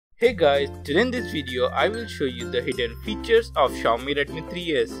Hey guys, today in this video I will show you the hidden features of Xiaomi Redmi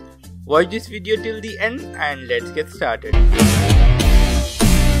 3s. Watch this video till the end and let's get started.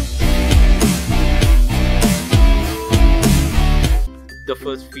 The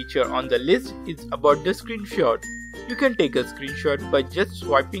first feature on the list is about the screenshot. You can take a screenshot by just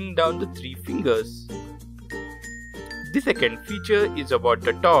swiping down the three fingers. The second feature is about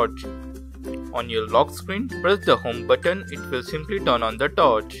the torch. On your lock screen, press the home button, it will simply turn on the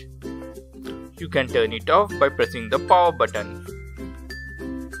torch. You can turn it off by pressing the power button.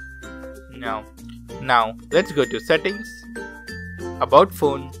 Now let's go to settings. About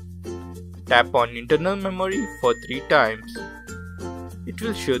phone. Tap on internal memory for 3 times. It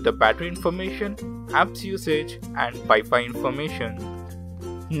will show the battery information, apps usage and Wi-Fi information.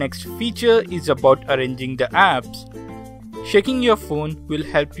 Next feature is about arranging the apps. Shaking your phone will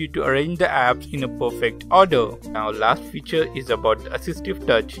help you to arrange the apps in a perfect order. Now last feature is about the Assistive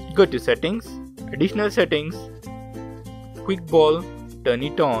Touch. Go to settings, additional settings, quick ball, turn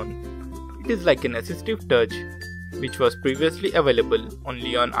it on. It is like an Assistive Touch which was previously available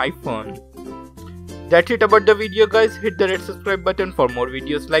only on iPhone. That's it about the video guys. Hit the red subscribe button for more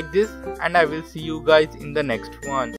videos like this and I will see you guys in the next one.